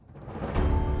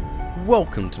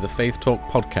Welcome to the Faith Talk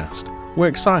podcast. We're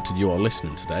excited you are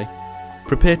listening today.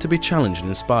 Prepare to be challenged and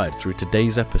inspired through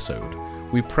today's episode.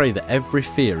 We pray that every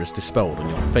fear is dispelled and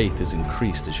your faith is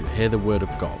increased as you hear the word of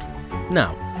God.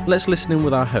 Now, let's listen in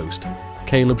with our host,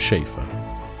 Caleb Schaefer.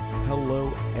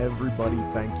 Hello, everybody.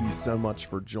 Thank you so much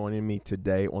for joining me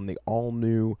today on the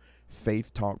all-new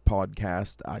Faith Talk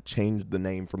podcast. I changed the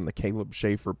name from the Caleb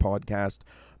Schaefer podcast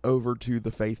over to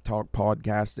the Faith Talk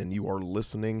podcast, and you are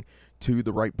listening to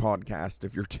the right podcast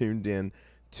if you're tuned in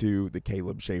to the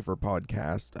Caleb Schaefer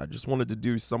podcast. I just wanted to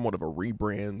do somewhat of a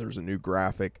rebrand. There's a new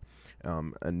graphic,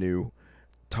 a new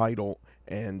title,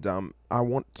 and I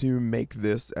want to make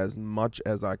this as much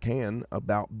as I can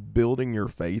about building your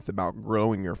faith, about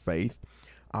growing your faith.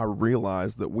 I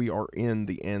realize that we are in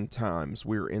the end times.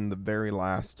 We're in the very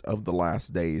last of the last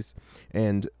days,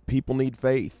 and people need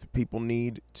faith. People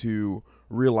need to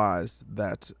realize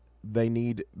that they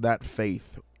need that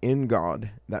faith in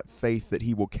God, that faith that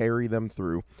He will carry them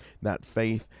through, that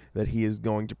faith that He is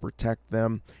going to protect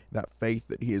them, that faith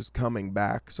that He is coming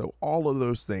back. So all of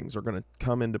those things are going to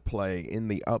come into play in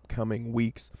the upcoming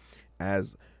weeks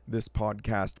as this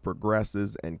podcast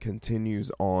progresses and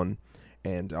continues on.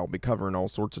 And I'll be covering all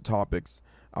sorts of topics.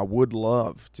 I would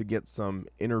love to get some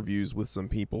interviews with some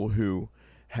people who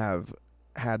have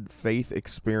had faith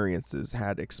experiences,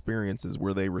 had experiences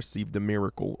where they received a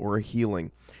miracle or a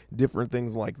healing, different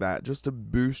things like that, just to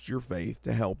boost your faith,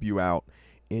 to help you out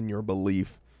in your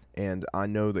belief. And I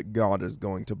know that God is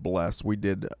going to bless. We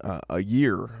did a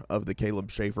year of the Caleb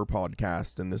Schaefer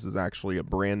podcast, and this is actually a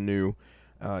brand new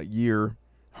year.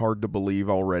 Hard to believe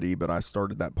already, but I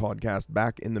started that podcast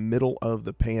back in the middle of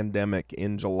the pandemic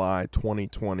in July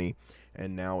 2020,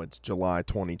 and now it's July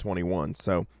 2021.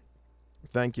 So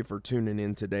thank you for tuning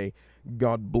in today.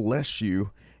 God bless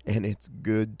you, and it's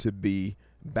good to be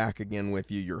back again with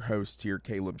you, your host here,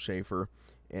 Caleb Schaefer,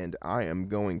 and I am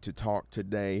going to talk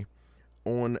today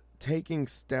on taking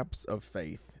steps of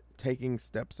faith. Taking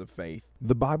steps of faith.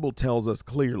 The Bible tells us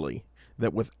clearly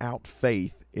that without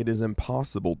faith, it is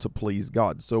impossible to please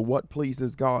God. So what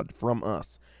pleases God from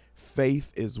us?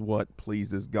 Faith is what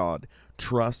pleases God.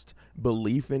 Trust,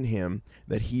 belief in Him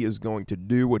that He is going to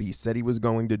do what He said He was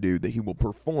going to do, that He will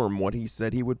perform what He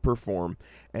said He would perform,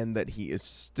 and that He is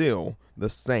still the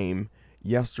same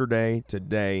yesterday,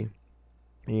 today,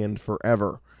 and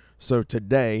forever. So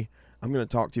today, I'm going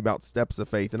to talk to you about steps of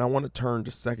faith, and I want to turn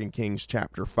to 2 Kings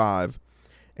chapter 5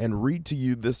 and read to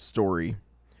you this story,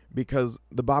 because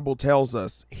the Bible tells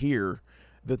us here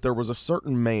that there was a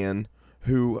certain man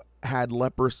who had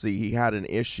leprosy. He had an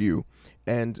issue,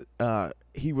 and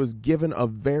he was given a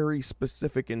very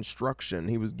specific instruction.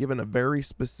 He was given a very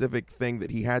specific thing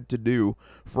that he had to do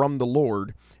from the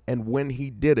Lord, and when he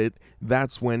did it,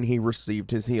 that's when he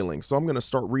received his healing. So I'm going to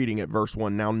start reading at verse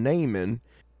 1. Now Naaman,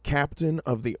 captain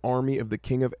of the army of the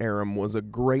king of Aram, was a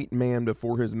great man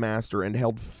before his master and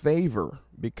held favor,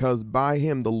 because by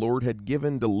him the Lord had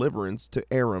given deliverance to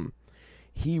Aram.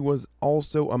 He was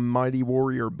also a mighty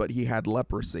warrior, but he had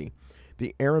leprosy.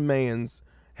 The Arameans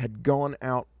had gone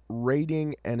out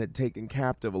raiding and had taken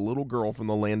captive a little girl from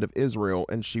the land of Israel,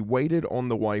 and she waited on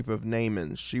the wife of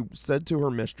Naaman. She said to her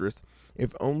mistress,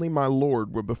 "If only my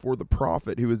Lord were before the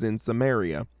prophet who is in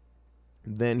Samaria,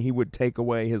 then he would take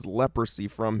away his leprosy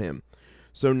from him."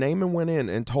 So Naaman went in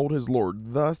and told his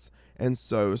Lord, "Thus and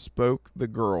so spoke the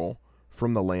girl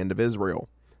from the land of Israel."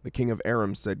 The king of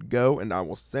Aram said, "Go, and I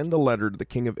will send a letter to the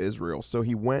king of Israel." So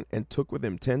he went and took with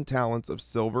him 10 talents of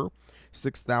silver,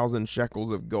 6,000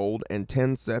 shekels of gold, and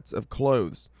 10 sets of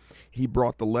clothes. He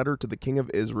brought the letter to the king of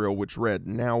Israel, which read,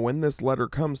 "Now when this letter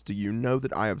comes to you, know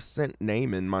that I have sent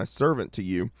Naaman my servant to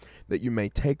you, that you may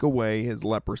take away his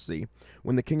leprosy."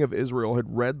 When the king of Israel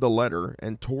had read the letter,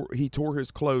 he tore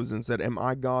his clothes and said, "Am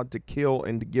I God to kill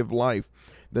and to give life,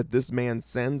 that this man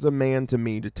sends a man to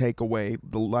me to take away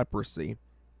the leprosy?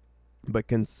 But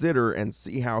consider and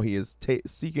see how he is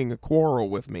seeking a quarrel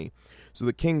with me." So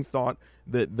the king thought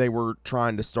that they were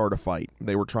trying to start a fight.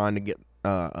 They were trying to get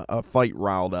a fight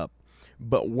riled up.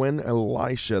 But when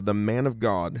Elisha, the man of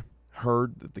God,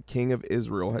 heard that the king of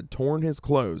Israel had torn his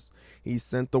clothes, he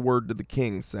sent the word to the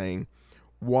king, saying,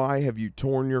 "Why have you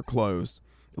torn your clothes?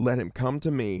 Let him come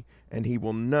to me, and he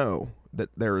will know that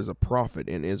there is a prophet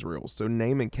in Israel." So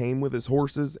Naaman came with his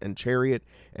horses and chariot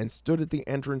and stood at the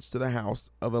entrance to the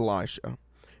house of Elisha.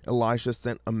 Elisha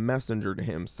sent a messenger to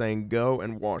him, saying, "Go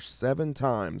and wash 7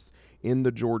 times in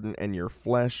the Jordan, and your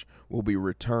flesh will be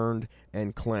returned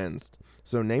and cleansed."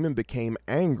 So Naaman became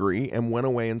angry and went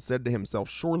away and said to himself,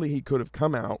 "Surely he could have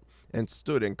come out and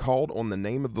stood and called on the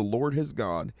name of the Lord his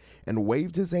God, and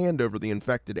waved his hand over the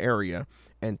infected area,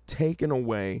 and taken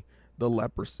away the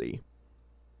leprosy."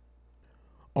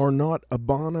 Are not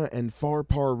Abana and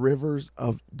Pharpar rivers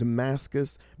of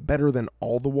Damascus better than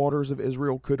all the waters of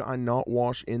Israel? Could I not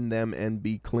wash in them and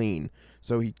be clean?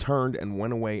 So he turned and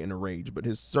went away in a rage. But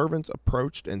his servants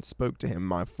approached and spoke to him,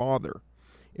 My father,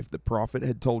 if the prophet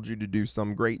had told you to do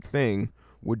some great thing,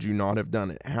 would you not have done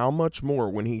it? How much more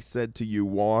when he said to you,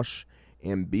 Wash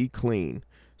and be clean?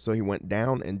 So he went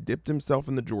down and dipped himself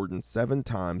in the Jordan 7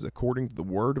 times, according to the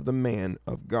word of the man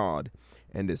of God,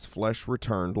 and his flesh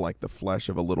returned like the flesh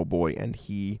of a little boy, and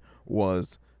he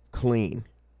was clean.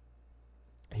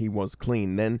 He was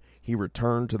clean. Then he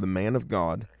returned to the man of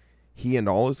God, he and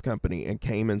all his company, and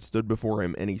came and stood before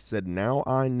him. And he said, Now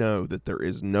I know that there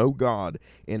is no God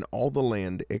in all the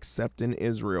land except in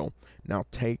Israel. Now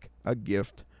take a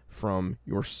gift from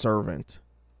your servant.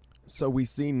 So we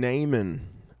see Naaman,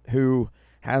 who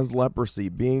has leprosy,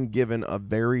 being given a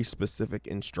very specific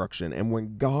instruction. And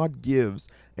when God gives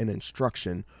an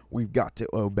instruction, we've got to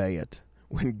obey it.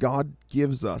 When God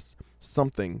gives us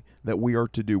something that we are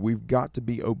to do, we've got to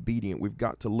be obedient. We've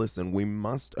got to listen. We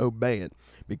must obey it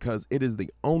because it is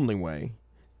the only way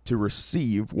to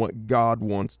receive what God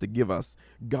wants to give us.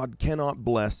 God cannot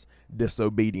bless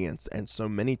disobedience. And so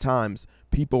many times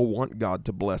people want God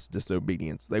to bless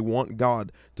disobedience. They want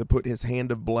God to put his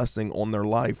hand of blessing on their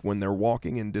life when they're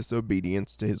walking in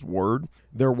disobedience to his word.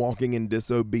 They're walking in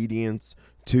disobedience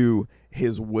to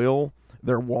his will.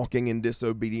 They're walking in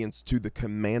disobedience to the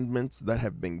commandments that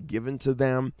have been given to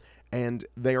them. And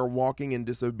they are walking in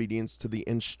disobedience to the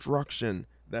instruction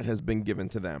that has been given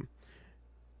to them.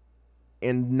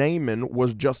 And Naaman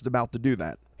was just about to do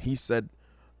that. He said,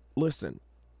 listen,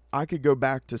 I could go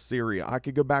back to Syria. I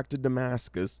could go back to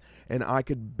Damascus, and I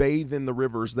could bathe in the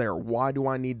rivers there. Why do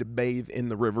I need to bathe in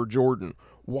the river Jordan?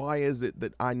 Why is it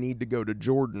that I need to go to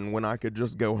Jordan when I could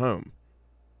just go home?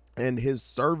 And his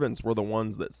servants were the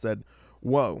ones that said,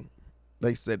 whoa.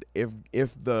 They said, if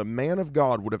the man of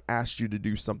God would have asked you to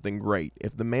do something great,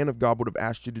 if the man of God would have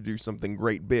asked you to do something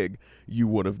great big, you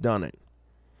would have done it.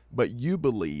 But you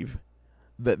believe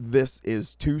that this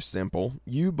is too simple.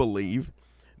 You believe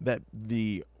that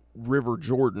the River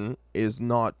Jordan is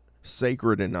not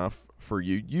sacred enough for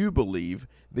you. You believe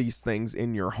these things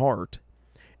in your heart,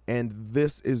 and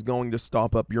this is going to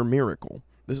stop up your miracle.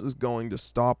 This is going to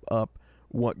stop up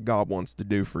what God wants to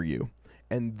do for you.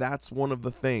 And that's one of the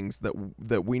things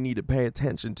that we need to pay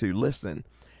attention to. Listen,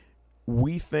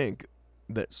 we think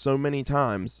that so many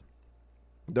times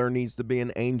there needs to be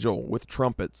an angel with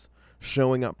trumpets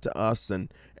showing up to us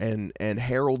and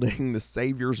heralding the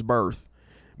Savior's birth,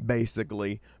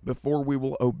 basically, before we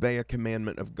will obey a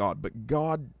commandment of God. But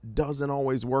God doesn't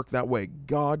always work that way.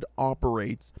 God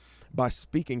operates by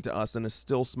speaking to us in a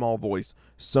still small voice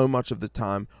so much of the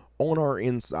time on our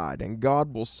inside, and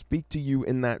God will speak to you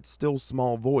in that still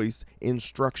small voice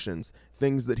instructions,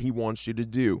 things that he wants you to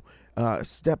do,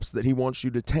 steps that he wants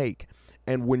you to take.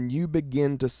 And when you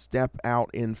begin to step out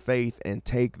in faith and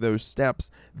take those steps,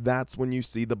 that's when you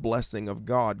see the blessing of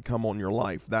God come on your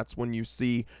life. That's when you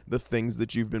see the things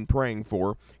that you've been praying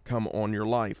for come on your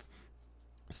life.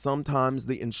 Sometimes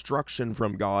the instruction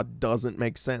from God doesn't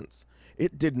make sense.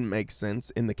 It didn't make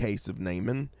sense in the case of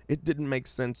Naaman. It didn't make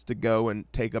sense to go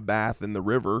and take a bath in the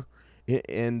river.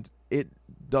 And it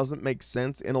doesn't make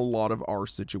sense in a lot of our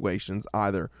situations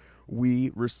either.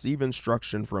 We receive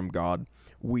instruction from God.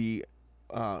 We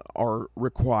are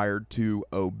required to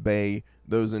obey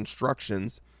those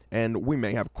instructions, and we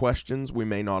may have questions, we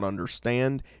may not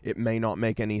understand, it may not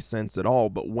make any sense at all,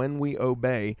 but when we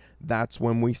obey, that's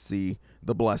when we see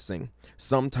the blessing.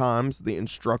 Sometimes the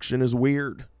instruction is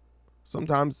weird.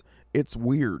 Sometimes it's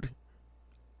weird.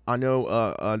 I know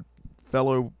a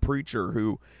fellow preacher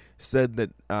who said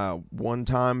that one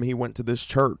time he went to this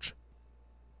church,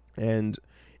 and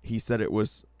he said it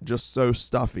was just so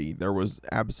stuffy. There was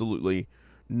absolutely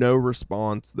no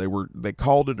response. They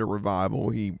called it a revival.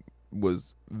 He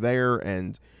was there,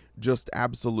 and just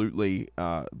absolutely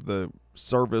the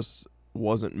service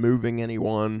wasn't moving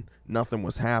anyone. Nothing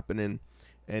was happening.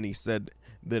 And he said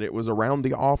that it was around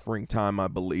the offering time, I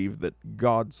believe, that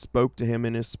God spoke to him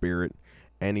in his spirit,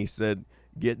 and he said,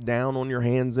 get down on your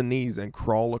hands and knees and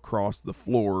crawl across the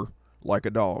floor like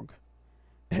a dog.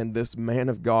 And this man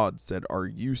of God said, are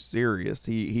you serious?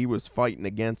 He was fighting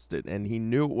against it, and he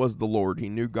knew it was the Lord. He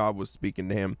knew God was speaking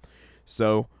to him.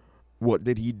 So what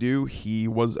did he do? He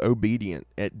was obedient.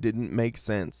 It didn't make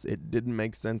sense. It didn't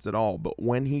make sense at all. But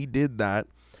when he did that,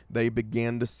 they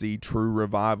began to see true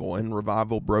revival, and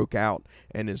revival broke out.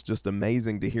 And it's just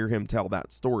amazing to hear him tell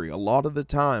that story. A lot of the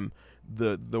time,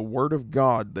 the word of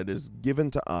God that is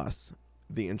given to us,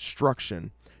 the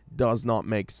instruction, does not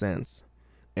make sense.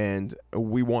 And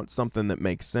we want something that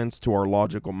makes sense to our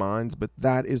logical minds, but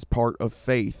that is part of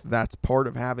faith. That's part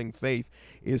of having faith,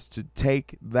 is to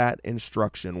take that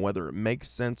instruction, whether it makes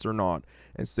sense or not,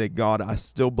 and say, God, I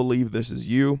still believe this is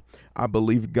you. I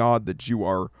believe, God, that you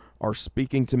are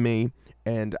speaking to me,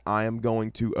 and I am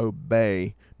going to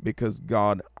obey because,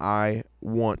 God, I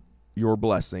want your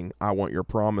blessing. I want your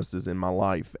promises in my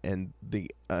life. And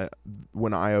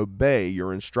when I obey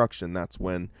your instruction, that's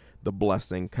when the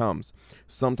blessing comes.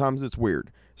 Sometimes it's weird.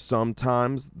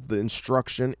 Sometimes the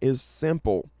instruction is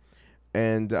simple.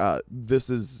 And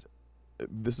this is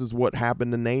what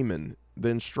happened to Naaman. The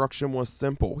instruction was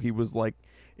simple. He was like,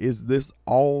 is this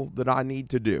all that I need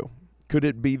to do? Could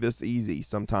it be this easy?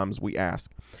 Sometimes we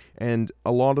ask. And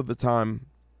a lot of the time,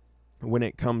 when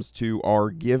it comes to our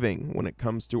giving, when it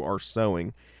comes to our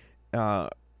sowing,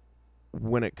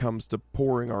 when it comes to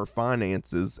pouring our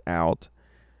finances out,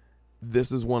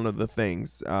 this is one of the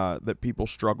things that people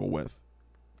struggle with.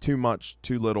 Too much,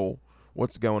 too little,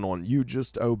 what's going on? You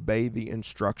just obey the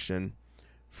instruction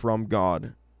from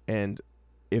God. And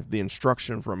if the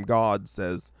instruction from God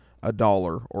says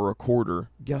 $1 or a quarter,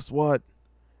 guess what?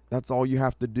 That's all you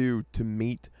have to do to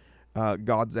meet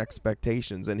God's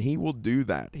expectations. And he will do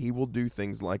that. He will do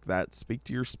things like that. Speak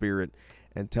to your spirit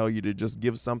and tell you to just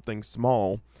give something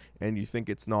small and you think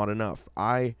it's not enough.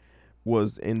 I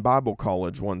was in Bible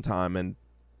college one time, and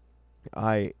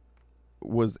I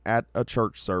was at a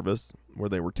church service where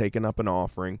they were taking up an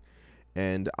offering,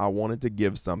 and I wanted to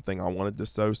give something. I wanted to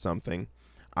sow something.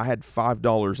 I had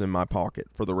 $5 in my pocket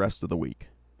for the rest of the week.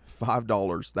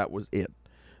 $5, that was it.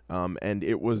 And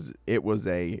it was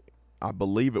I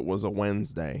believe it was a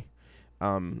Wednesday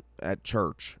at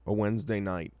church, a Wednesday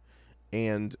night.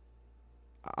 And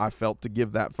I felt to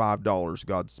give that $5.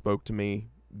 God spoke to me,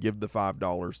 give the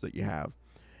 $5 that you have.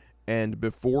 And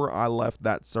before I left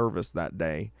that service that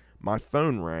day, my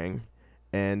phone rang,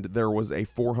 and there was a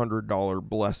 $400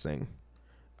 blessing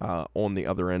on the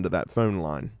other end of that phone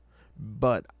line.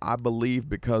 But I believe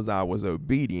because I was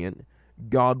obedient,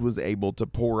 God was able to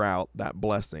pour out that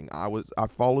blessing. I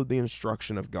followed the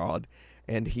instruction of God,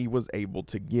 and he was able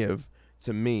to give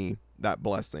to me that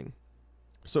blessing.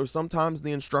 So sometimes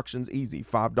the instruction's easy.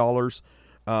 $5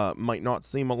 might not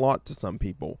seem a lot to some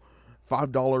people.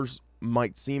 $5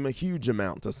 might seem a huge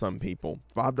amount to some people.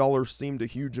 $5 seemed a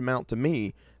huge amount to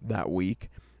me that week.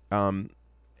 And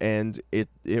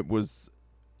it was,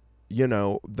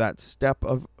 that step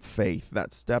of faith,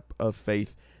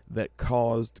 that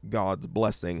caused God's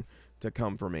blessing to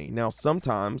come for me. Now,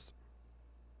 sometimes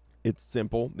it's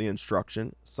simple, the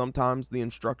instruction. Sometimes the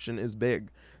instruction is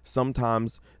big.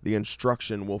 Sometimes the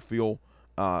instruction will feel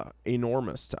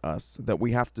enormous to us, that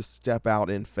we have to step out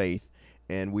in faith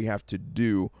and we have to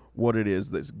do what it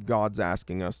is that God's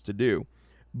asking us to do.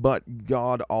 But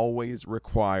God always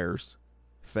requires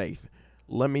faith.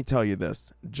 Let me tell you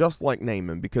this, just like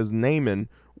Naaman, because Naaman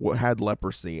had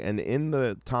leprosy, and in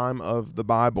the time of the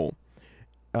Bible,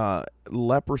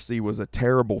 leprosy was a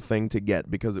terrible thing to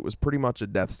get because it was pretty much a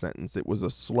death sentence. It was a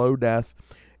slow death.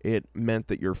 It meant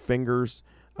that your fingers,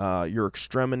 your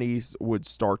extremities would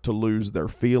start to lose their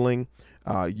feeling.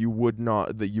 You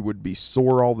would be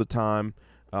sore all the time.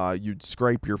 You'd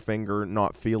scrape your finger,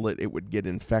 not feel it. It would get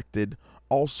infected.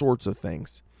 All sorts of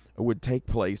things would take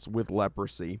place with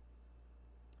leprosy.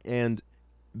 And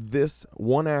this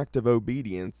one act of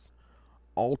obedience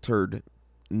altered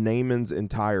Naaman's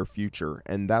entire future.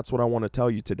 And that's what I want to tell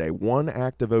you today. One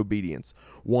act of obedience,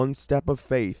 one step of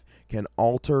faith can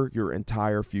alter your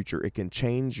entire future. It can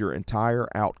change your entire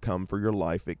outcome for your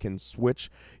life. It can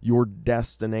switch your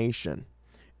destination.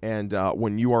 And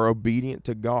when you are obedient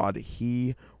to God,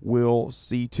 he will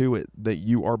see to it that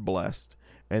you are blessed.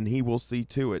 And he will see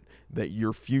to it that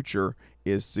your future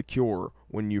is secure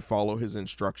when you follow his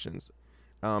instructions.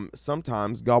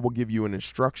 Sometimes God will give you an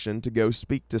instruction to go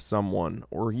speak to someone,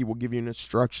 or he will give you an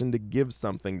instruction to give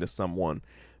something to someone.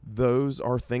 Those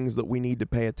are things that we need to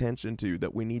pay attention to,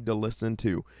 that we need to listen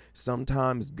to.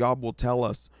 Sometimes God will tell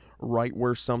us right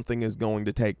where something is going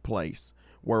to take place,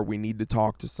 where we need to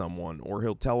talk to someone, or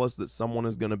he'll tell us that someone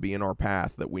is going to be in our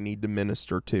path that we need to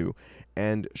minister to.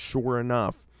 And sure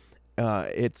enough,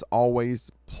 it's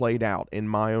always played out in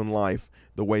my own life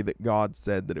the way that God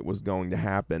said that it was going to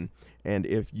happen. And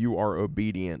if you are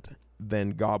obedient,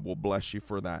 then God will bless you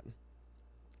for that.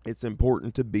 It's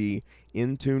important to be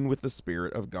in tune with the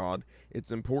Spirit of God.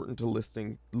 It's important to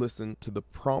listen to the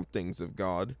promptings of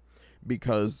God,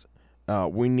 because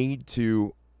we need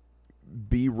to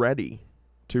be ready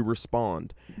to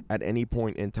respond at any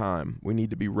point in time. We need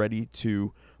to be ready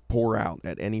to pour out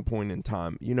at any point in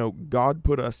time. God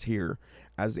put us here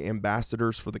as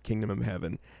ambassadors for the kingdom of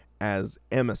heaven, as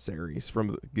emissaries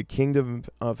from the kingdom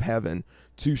of heaven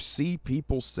to see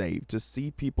people saved, to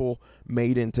see people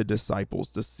made into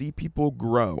disciples, to see people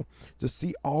grow, to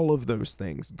see all of those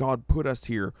things. God put us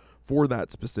here for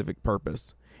that specific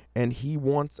purpose, and he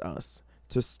wants us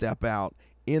to step out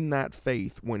in that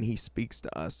faith when he speaks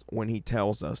to us, when he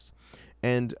tells us.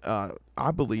 And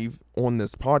I believe on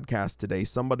this podcast today,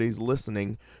 somebody's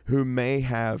listening who may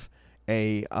have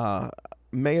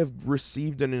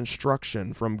received an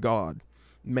instruction from God,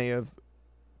 may have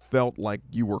felt like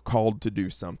you were called to do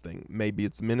something. Maybe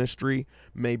it's ministry,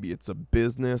 maybe it's a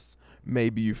business,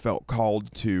 maybe you felt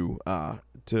called to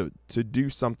do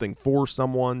something for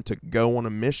someone, to go on a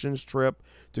missions trip,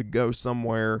 to go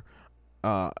somewhere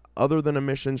other than a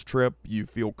missions trip. You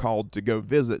feel called to go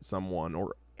visit someone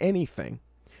or anything,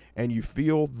 and you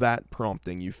feel that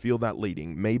prompting, you feel that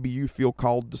leading. Maybe you feel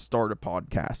called to start a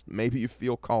podcast. Maybe you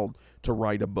feel called to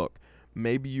write a book.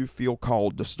 Maybe you feel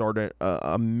called to start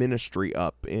a ministry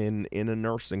up in a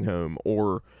nursing home,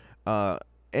 or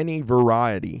any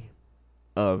variety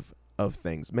of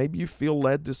things. Maybe you feel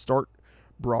led to start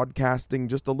broadcasting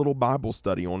just a little Bible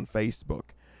study on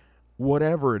Facebook.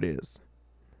 Whatever it is,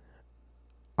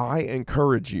 I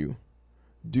encourage you,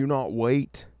 do not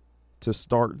wait to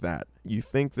start that. You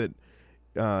think that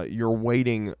you're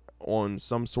waiting on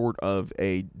some sort of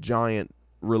a giant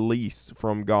release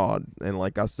from God, and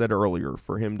like I said earlier,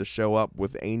 for him to show up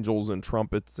with angels and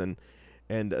trumpets and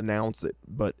announce it.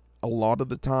 But a lot of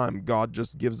the time, God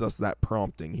just gives us that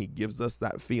prompting. He gives us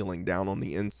that feeling down on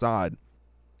the inside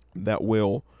that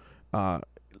will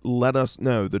let us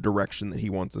know the direction that he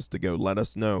wants us to go. Let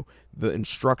us know the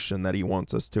instruction that he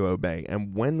wants us to obey.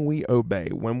 And when we obey,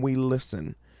 when we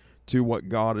listen to what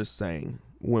God is saying,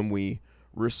 when we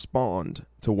respond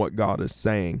to what God is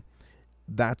saying,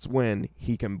 that's when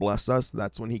he can bless us.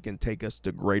 That's when he can take us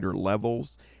to greater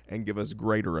levels and give us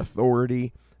greater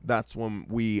authority. That's when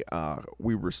we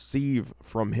receive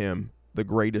from him the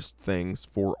greatest things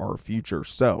for our future.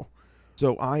 So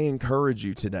I encourage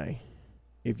you today,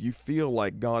 if you feel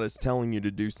like God is telling you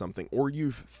to do something, or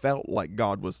you felt like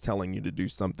God was telling you to do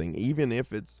something, even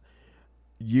if it's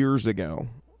years ago,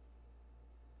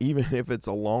 even if it's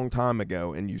a long time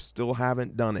ago, and you still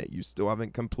haven't done it, you still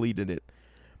haven't completed it,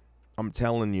 I'm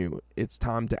telling you, it's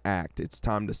time to act. It's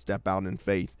time to step out in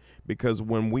faith, because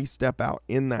when we step out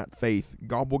in that faith,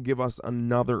 God will give us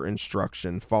another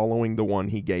instruction following the one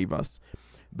he gave us.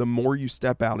 The more you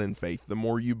step out in faith, the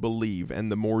more you believe,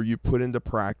 and the more you put into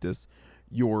practice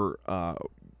your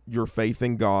faith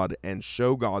in God and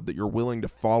show God that you're willing to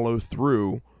follow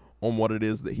through on what it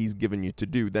is that he's given you to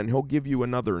do, then he'll give you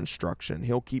another instruction.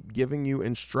 He'll keep giving you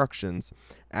instructions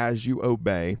as you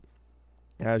obey,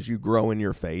 as you grow in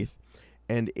your faith,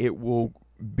 and it will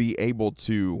be able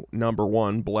to, number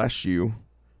one, bless you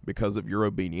because of your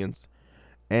obedience,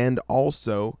 and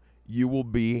also you will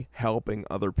be helping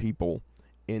other people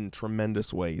in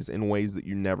tremendous ways, in ways that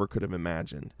you never could have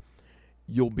imagined.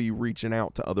 You'll be reaching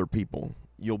out to other people.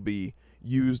 You'll be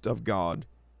used of God.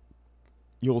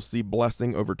 You'll see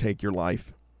blessing overtake your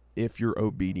life if you're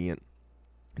obedient.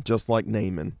 Just like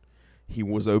Naaman, he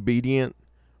was obedient,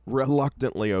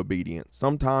 reluctantly obedient.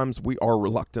 Sometimes we are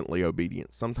reluctantly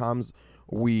obedient. Sometimes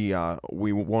we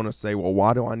want to say, well,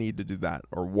 why do I need to do that?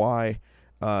 Or why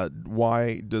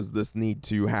does this need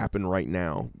to happen right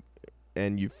now?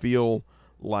 And you feel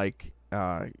like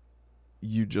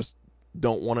you just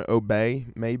don't want to obey,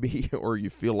 maybe, or you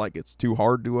feel like it's too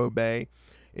hard to obey.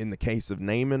 In the case of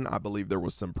Naaman, I believe there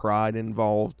was some pride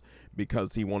involved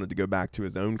because he wanted to go back to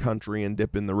his own country and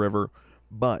dip in the river.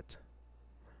 But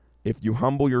if you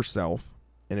humble yourself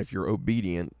and if you're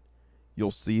obedient, you'll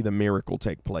see the miracle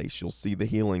take place. You'll see the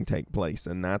healing take place.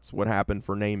 And that's what happened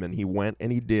for Naaman. He went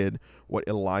and he did what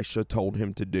Elisha told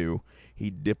him to do. He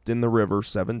dipped in the river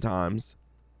 7 times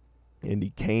and he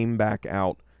came back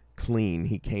out clean.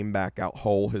 He came back out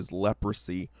whole. His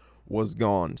leprosy was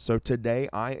gone. So today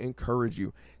I encourage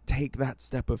you, take that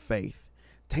step of faith.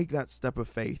 Take that step of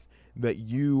faith that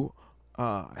you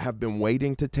have been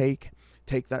waiting to take.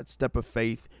 Take that step of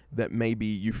faith that maybe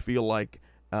you feel like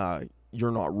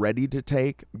you're not ready to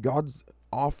take. God's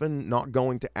often not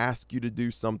going to ask you to do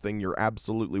something you're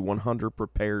absolutely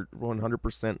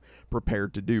 100%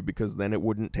 prepared to do, because then it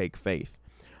wouldn't take faith.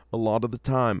 A lot of the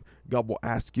time, God will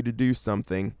ask you to do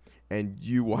something and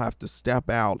you will have to step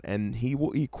out, and he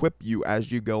will equip you as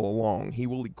you go along. He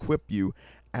will equip you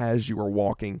as you are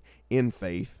walking in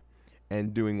faith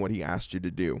and doing what he asked you to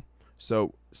do.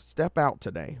 So step out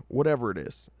today, whatever it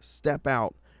is. Step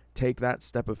out, take that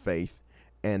step of faith,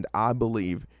 and I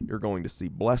believe you're going to see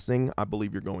blessing. I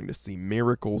believe you're going to see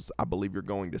miracles. I believe you're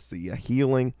going to see a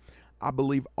healing. I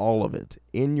believe all of it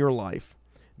in your life,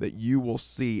 that you will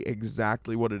see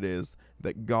exactly what it is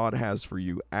that God has for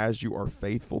you as you are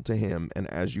faithful to Him and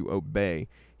as you obey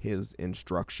His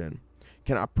instruction.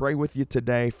 Can I pray with you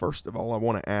today? First of all, I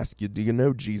want to ask you, do you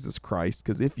know Jesus Christ?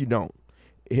 Because if you don't,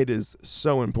 it is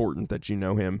so important that you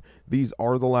know Him. These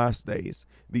are the last days.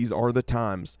 These are the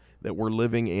times that we're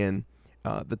living in,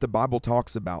 that the Bible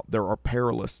talks about. There are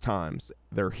perilous times.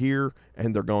 They're here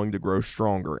and they're going to grow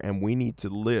stronger, and we need to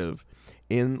live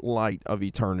in light of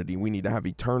eternity. We need to have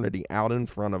eternity out in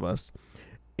front of us,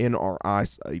 in our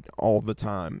eyesight all the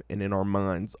time, and in our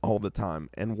minds all the time.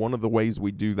 And one of the ways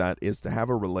we do that is to have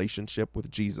a relationship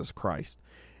with Jesus Christ.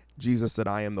 Jesus said,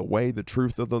 I am the way, the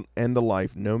truth, and the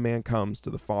life. No man comes to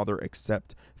the Father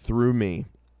except through me.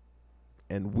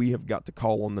 And we have got to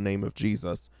call on the name of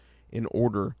Jesus in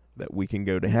order that we can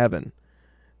go to heaven.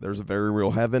 There's a very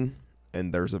real heaven,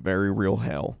 and there's a very real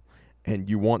hell. And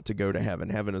you want to go to heaven.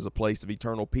 Heaven is a place of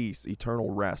eternal peace, eternal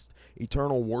rest,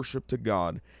 eternal worship to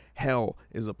God. Hell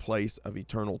is a place of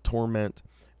eternal torment,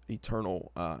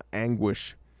 eternal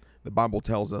anguish. The Bible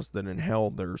tells us that in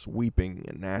hell there's weeping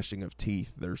and gnashing of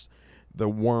teeth. There's the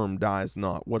worm dies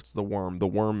not. What's the worm? The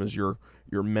worm is your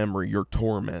memory, your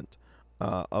torment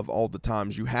of all the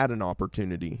times you had an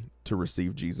opportunity to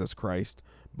receive Jesus Christ,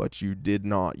 but you did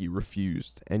not. You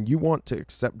refused. And you want to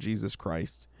accept Jesus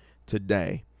Christ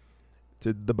today.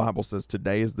 The Bible says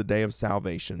today is the day of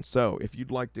salvation. So if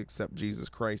you'd like to accept Jesus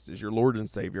Christ as your Lord and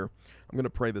Savior, I'm going to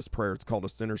pray this prayer. It's called a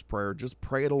sinner's prayer. Just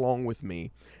pray it along with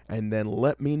me, and then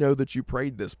let me know that you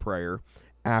prayed this prayer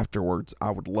afterwards.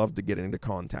 I would love to get into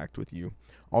contact with you.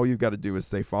 All you've got to do is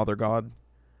say, Father God,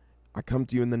 I come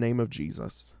to you in the name of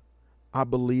Jesus. I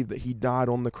believe that He died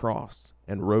on the cross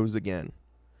and rose again.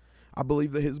 I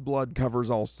believe that His blood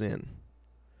covers all sin.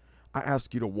 I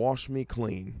ask you to wash me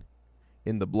clean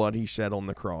in the blood He shed on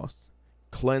the cross.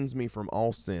 Cleanse me from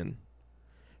all sin.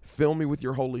 Fill me with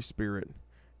your Holy Spirit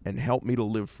and help me to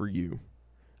live for you.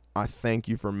 I thank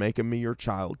you for making me your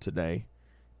child today.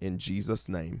 In Jesus'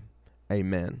 name,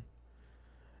 amen.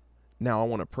 Now I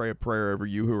want to pray a prayer over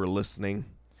you who are listening,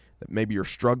 that maybe you're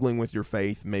struggling with your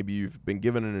faith. Maybe you've been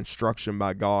given an instruction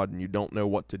by God and you don't know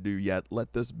what to do yet.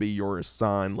 Let this be your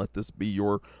sign. Let this be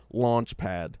your launch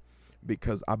pad,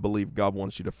 because I believe God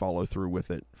wants you to follow through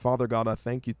with it. Father God, I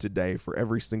thank you today for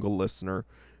every single listener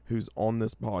who's on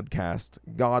this podcast.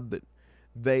 God, that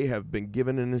they have been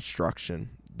given an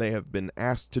instruction. They have been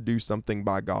asked to do something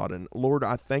by God. And Lord,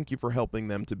 I thank you for helping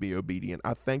them to be obedient.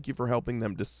 I thank you for helping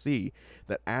them to see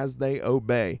that as they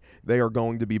obey, they are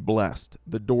going to be blessed.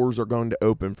 The doors are going to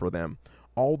open for them.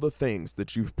 All the things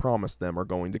that you've promised them are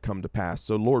going to come to pass.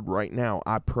 So Lord, right now,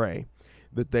 I pray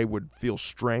that they would feel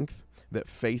strength, that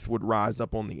faith would rise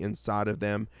up on the inside of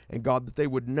them, and God, that they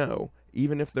would know,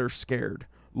 even if they're scared,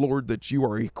 Lord, that you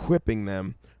are equipping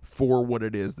them for what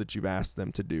it is that you've asked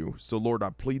them to do. So Lord, I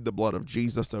plead the blood of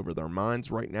Jesus over their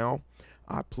minds right now.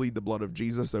 I plead the blood of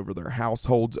Jesus over their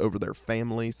households, over their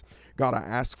families. God, I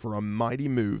ask for a mighty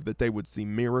move, that they would see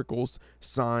miracles,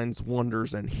 signs,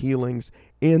 wonders, and healings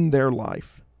in their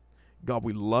life. God,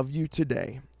 we love you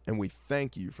today. And we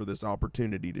thank you for this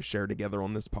opportunity to share together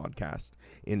on this podcast.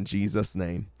 In Jesus'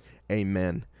 name,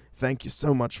 amen. Thank you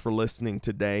so much for listening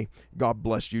today. God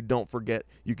bless you. Don't forget,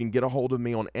 you can get a hold of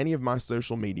me on any of my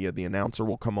social media. The announcer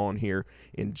will come on here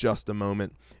in just a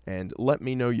moment. And let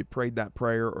me know you prayed that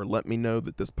prayer, or let me know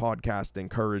that this podcast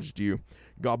encouraged you.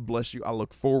 God bless you. I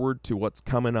look forward to what's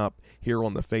coming up here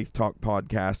on the Faith Talk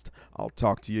podcast. I'll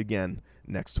talk to you again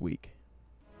next week.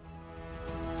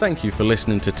 Thank you for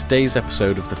listening to today's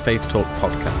episode of the Faith Talk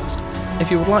podcast. If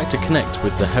you would like to connect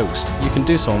with the host, you can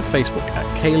do so on Facebook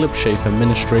at Caleb Schaefer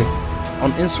Ministry,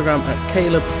 on Instagram at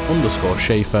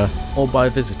Caleb_Schaefer, or by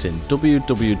visiting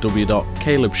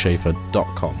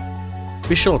www.calebschaefer.com.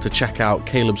 Be sure to check out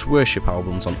Caleb's worship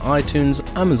albums on iTunes,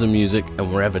 Amazon Music,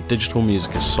 and wherever digital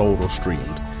music is sold or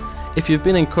streamed. If you've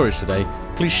been encouraged today,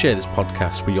 please share this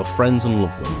podcast with your friends and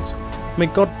loved ones. May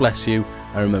God bless you,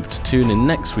 and remember to tune in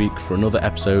next week for another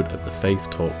episode of the Faith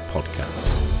Talk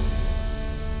podcast.